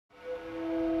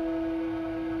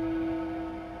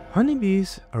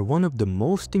Honeybees are one of the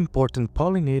most important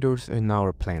pollinators in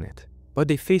our planet, but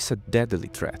they face a deadly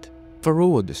threat,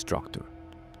 Varroa destructor,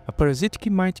 a parasitic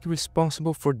mite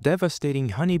responsible for devastating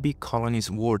honeybee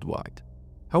colonies worldwide.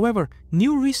 However,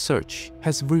 new research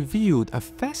has revealed a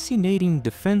fascinating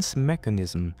defense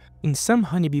mechanism in some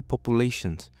honeybee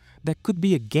populations that could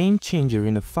be a game changer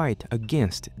in a fight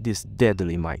against this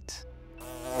deadly mite.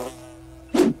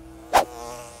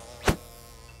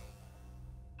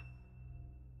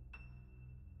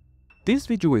 This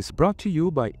video is brought to you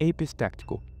by MITES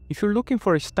Tactical. If you're looking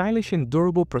for a stylish and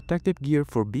durable protective gear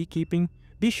for beekeeping,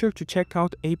 be sure to check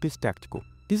out MITES Tactical.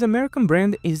 This American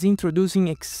brand is introducing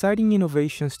exciting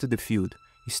innovations to the field,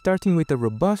 starting with a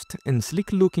robust and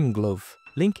sleek-looking glove.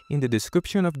 Link in the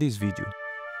description of this video.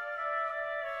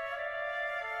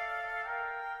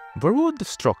 Varroa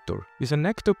destructor is an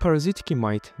ectoparasitic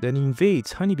mite that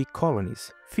invades honeybee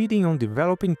colonies, feeding on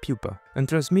developing pupa and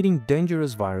transmitting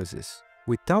dangerous viruses.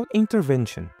 Without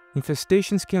intervention,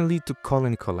 infestations can lead to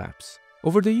colony collapse.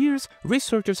 Over the years,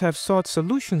 researchers have sought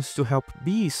solutions to help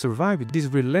bees survive this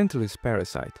relentless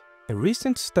parasite. A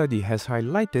recent study has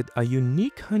highlighted a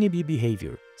unique honeybee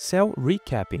behavior, cell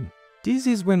recapping. This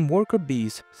is when worker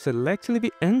bees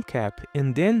selectively uncap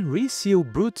and then reseal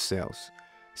brood cells,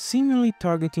 seemingly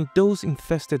targeting those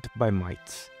infested by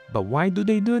mites. But why do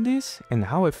they do this and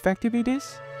how effective it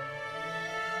is?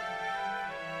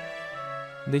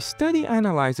 The study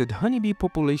analyzed honeybee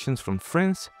populations from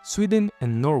France, Sweden,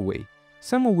 and Norway,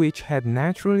 some of which had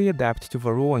naturally adapted to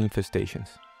Varroa infestations.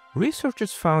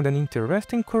 Researchers found an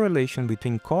interesting correlation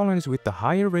between colonies with a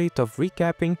higher rate of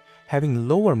recapping having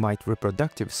lower mite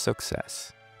reproductive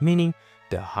success, meaning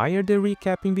the higher the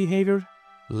recapping behavior,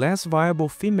 less viable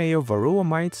female Varroa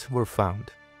mites were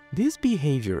found. This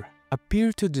behavior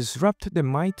appeared to disrupt the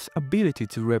mite's ability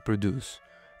to reproduce,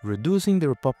 reducing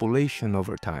their population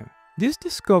over time. This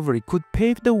discovery could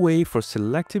pave the way for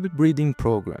selective breeding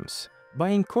programs. By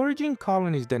encouraging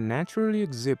colonies that naturally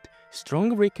exhibit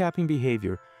strong recapping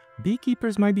behavior,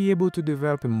 beekeepers might be able to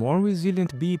develop more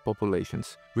resilient bee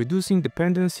populations, reducing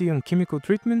dependency on chemical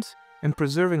treatments and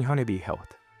preserving honeybee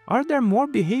health. Are there more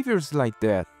behaviors like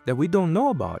that we don't know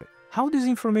about? How this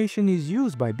information is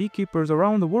used by beekeepers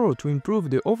around the world to improve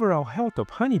the overall health of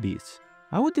honeybees?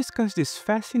 I will discuss this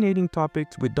fascinating topic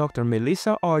with Dr.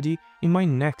 Melissa Oddie in my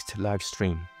next live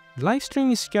stream. The live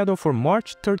stream is scheduled for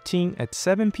March 13 at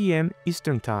 7 p.m.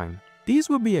 Eastern Time. This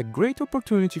will be a great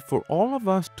opportunity for all of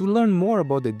us to learn more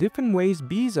about the different ways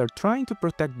bees are trying to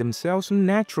protect themselves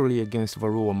naturally against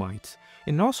Varroa mites,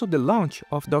 and also the launch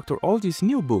of Dr. Oddie's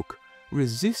new book,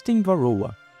 Resisting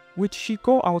Varroa, which she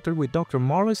co-authored with Dr.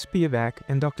 Marla Spivak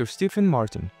and Dr. Stephen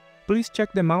Martin. Please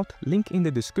check them out, link in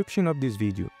the description of this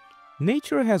video.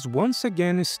 Nature has once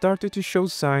again started to show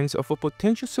signs of a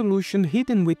potential solution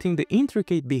hidden within the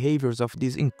intricate behaviors of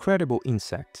these incredible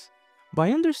insects.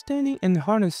 By understanding and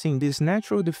harnessing these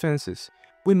natural defenses,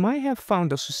 we might have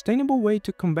found a sustainable way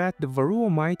to combat the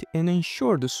Varroa mite and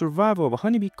ensure the survival of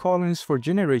honeybee colonies for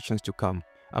generations to come.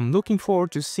 I'm looking forward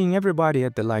to seeing everybody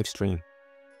at the live stream.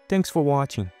 Thanks for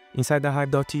watching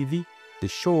InsideTheHive.tv, the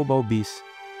show about bees.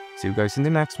 See you guys in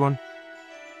the next one.